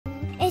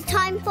It's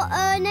time for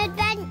an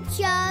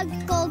adventure.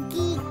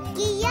 Yoggi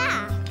Yacki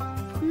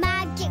Yogi.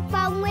 Magic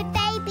fun with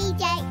baby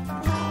Jake.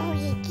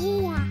 Yoggi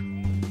Yacki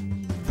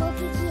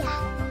Yoggi.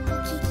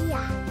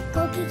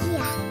 Yoggi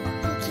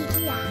Yacki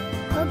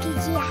Yoggi.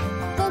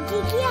 Yoggi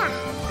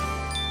Yacki.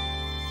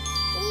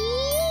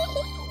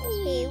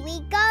 Here we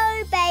go,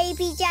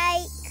 baby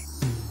Jake.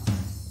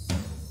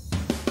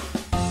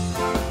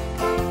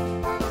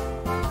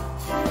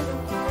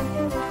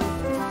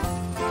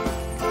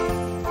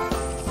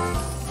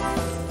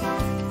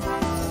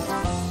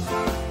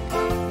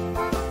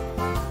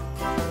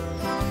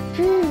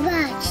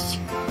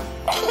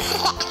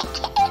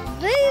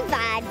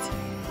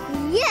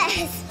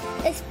 Yes,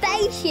 a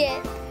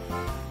spaceship.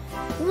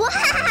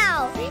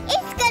 Wow!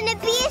 It's gonna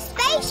be a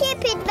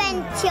spaceship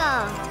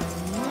adventure.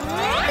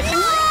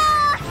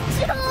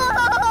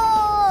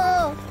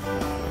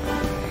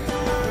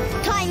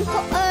 Time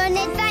for an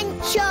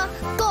adventure.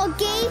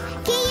 Yoggi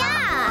Yacki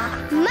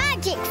Yogi.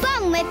 Magic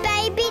fun with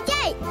baby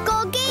Jake.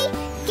 Yoggi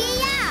Yacki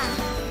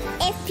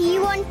Yogi. If you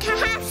want to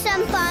have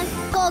some fun,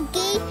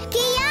 Yoggi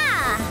Yacki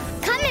Yogi.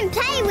 Come and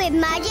play with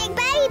Magic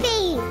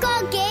Baby.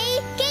 Yoggi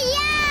Yacki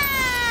Yogi.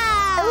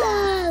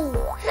 Hello.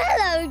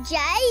 Hello,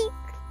 Jake.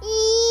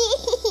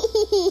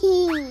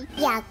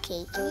 Yaki.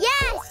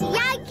 Yes,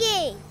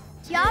 Yaki.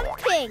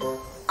 Jumping.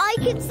 I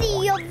can see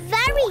you're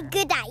very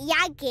good at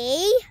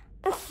Yaki.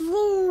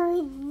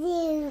 Zoo.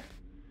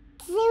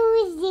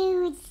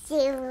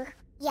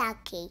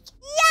 Yaki.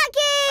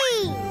 Yaki!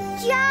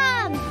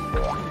 Jump!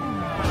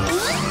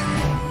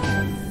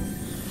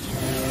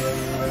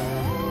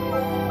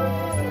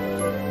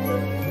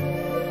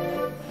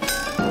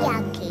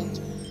 Yaki.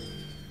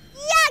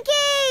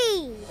 Yaki!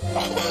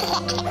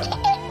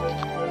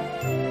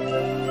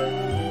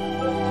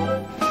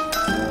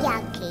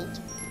 Yaki.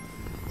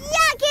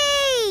 Yaki!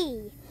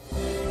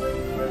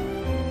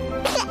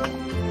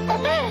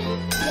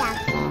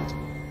 Yaki.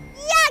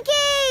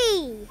 Yaki!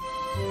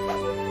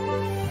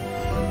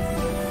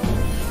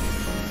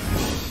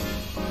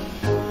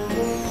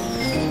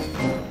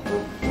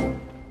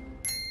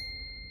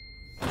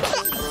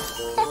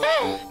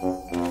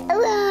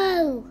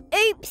 Whoa!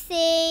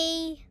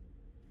 Oopsie!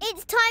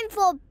 It's time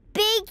for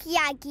big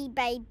Yagi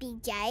baby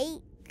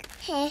Jake.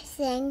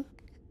 Hissing.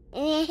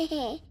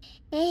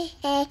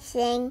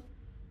 Hissing.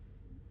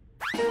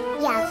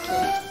 Yaki.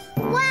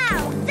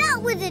 Wow, that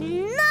was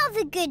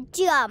another good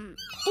jump.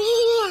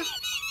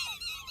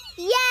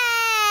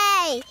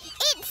 Yay!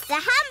 It's the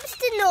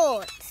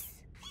hamsternauts.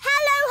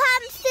 Hello,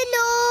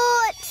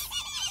 hamsternauts.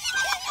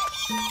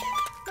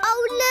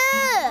 Oh,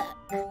 look.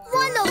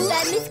 One of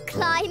them is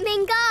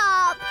climbing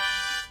up.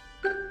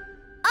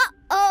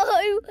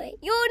 Uh-oh.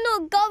 You're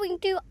not going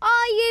to,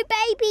 are you,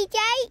 baby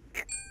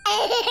Jake?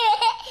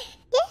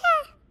 Yes!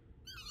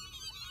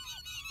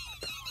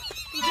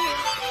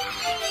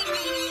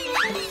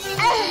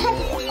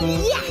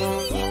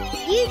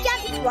 You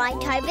jumped right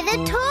over the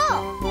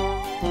top.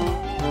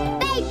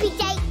 Baby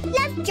Jake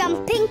loves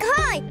jumping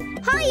high,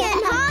 higher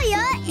and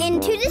higher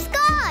into the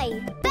sky.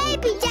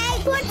 Baby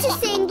Jake wants to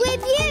sing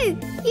with you.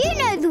 You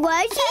know the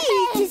words, you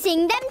used to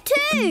sing them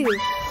too.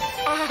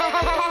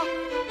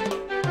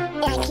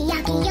 Yacki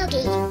Yacki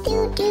Yogi,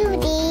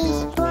 do-do-dee,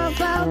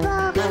 bo-bo-bo,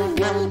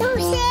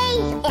 do-do-do-say.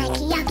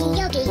 Yacki Yacki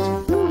Yogi,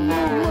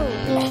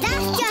 moo-moo-moo.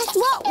 That's just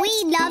what we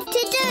love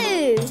to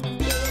do.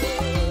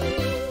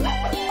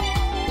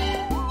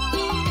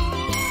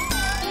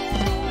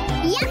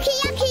 Yacki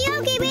Yacki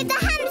Yogi with the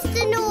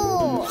hamster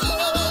gnaw.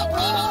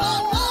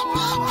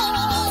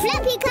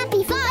 Flappy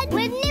clappy fun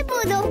with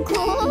nibbles, of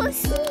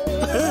course.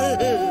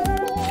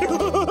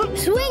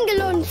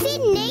 Swingle on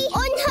Sydney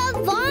on her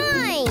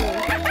vine.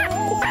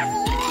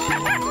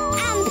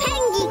 And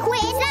Pengy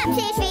Quiz slaps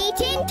his feet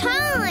in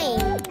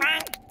time.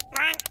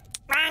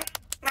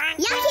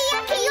 Yacki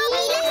Yacki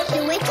Yogi, let's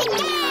do it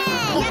again.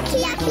 Yacki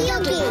Yacki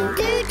Yogi,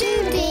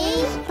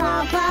 do-do-dee,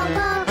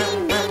 ba-ba-ba,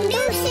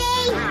 bing-bing-do-say.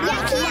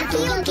 Yacki Yacki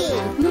Yogi,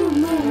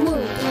 moo-moo-moo.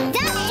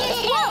 That's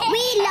just what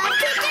we love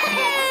to do.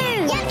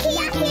 Yacki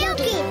Yacki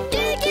Yogi,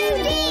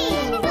 do-do-dee,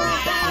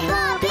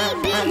 ba-ba-ba,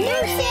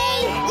 bing-bing-do-say.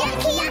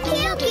 Yacki Yacki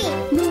Yogi,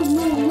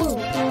 moo-moo-moo.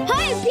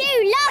 Hope you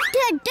love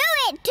to do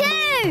it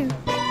too.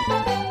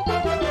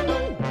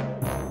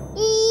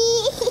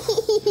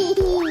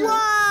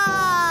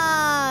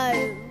 Whoa!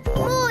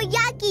 More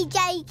Yaki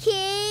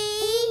Jakey.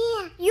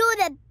 You're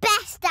the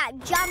best at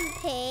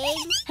jumping.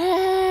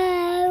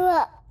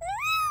 Or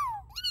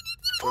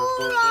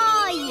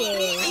are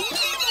you?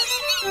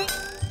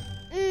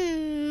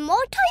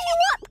 What are you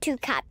up to,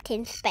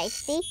 Captain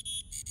Spacey?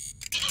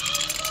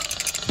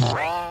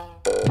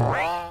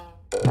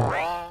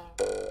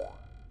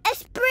 A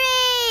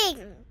spring!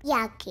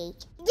 Yaki.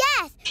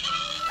 Yes!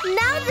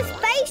 Now the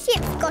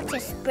spaceship's got a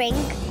spring,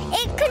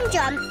 it can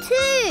jump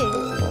too.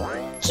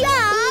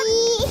 Jump!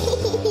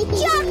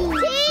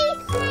 Jumpy!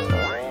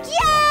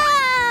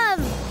 Jump!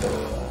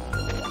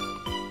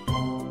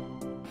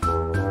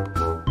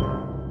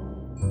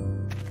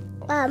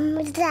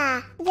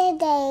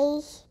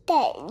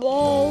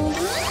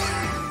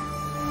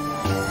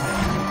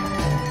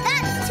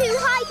 That's too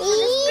high for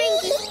the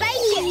springy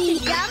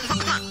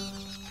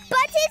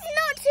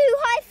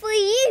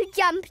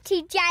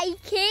jumpy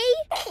Jaki,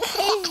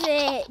 is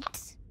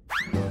it?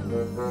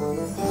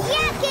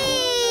 Yaki!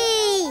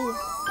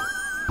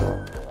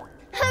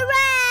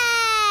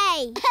 Hooray!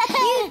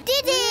 You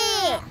did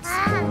it!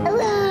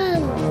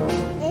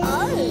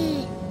 Oh,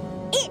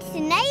 it's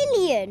an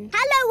alien.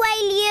 Hello,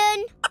 alien.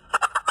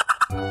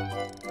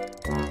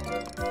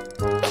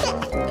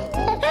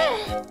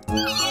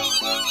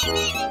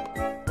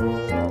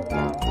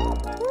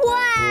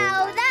 Wow,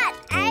 that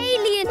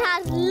alien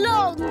has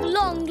long,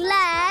 long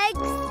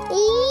legs.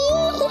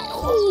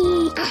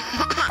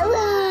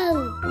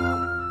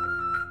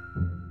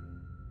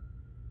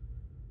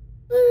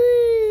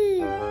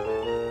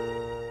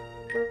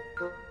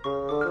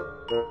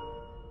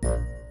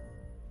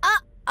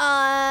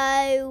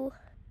 Uh-oh.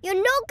 You're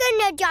not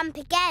gonna jump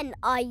again,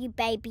 are you,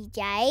 baby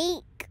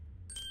Jake?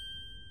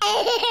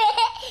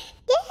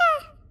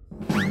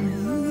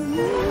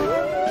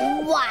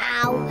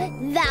 Wow,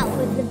 that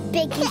was the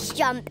biggest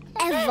jump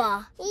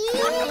ever.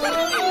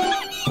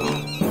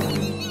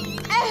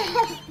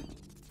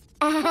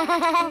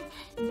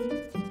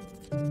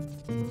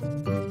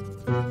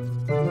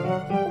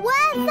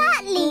 Where's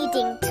that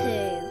leading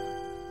to?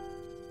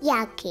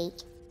 Yaki,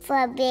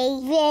 for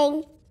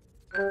bathing.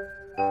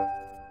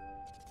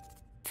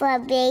 For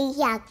baby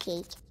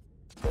Yaki.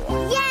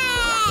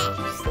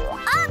 Yes!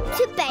 Up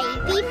to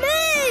baby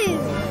moon!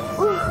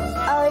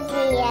 Oh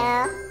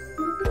dear.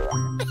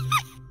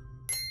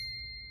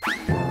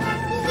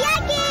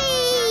 Yaki!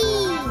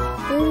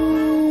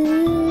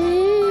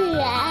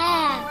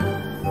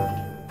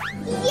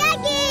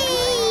 Yaki!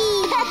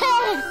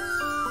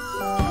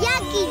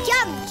 Yaki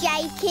jump,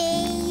 Jakey!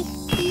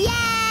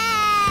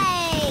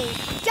 Yay!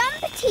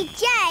 Jumpy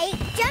Jake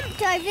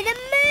jumped over the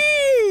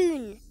moon!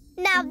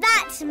 Now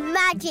that's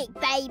magic,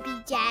 baby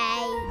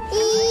Jake!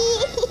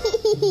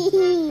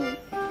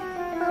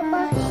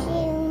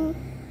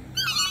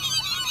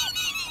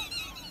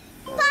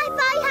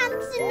 Bye-bye,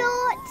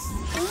 hamsternauts!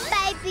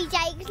 Baby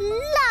Jake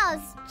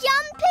loves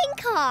jumping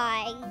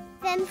high,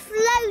 then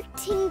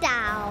floating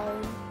down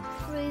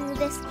through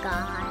the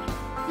sky.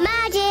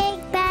 Magic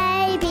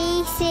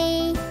baby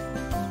see,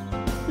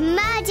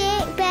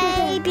 magic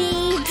baby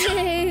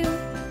do,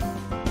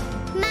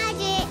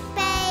 magic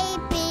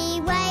baby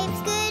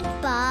waves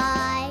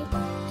goodbye.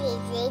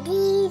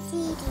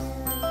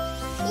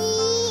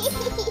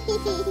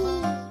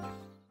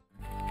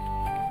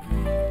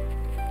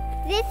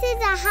 This is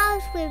a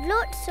house with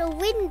lots of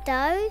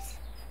windows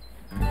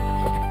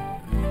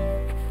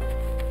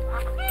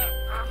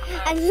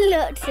and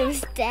lots of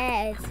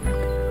stairs.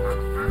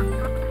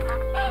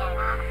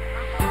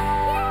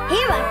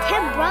 Here are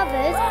 10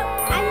 brothers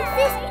and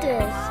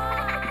sisters.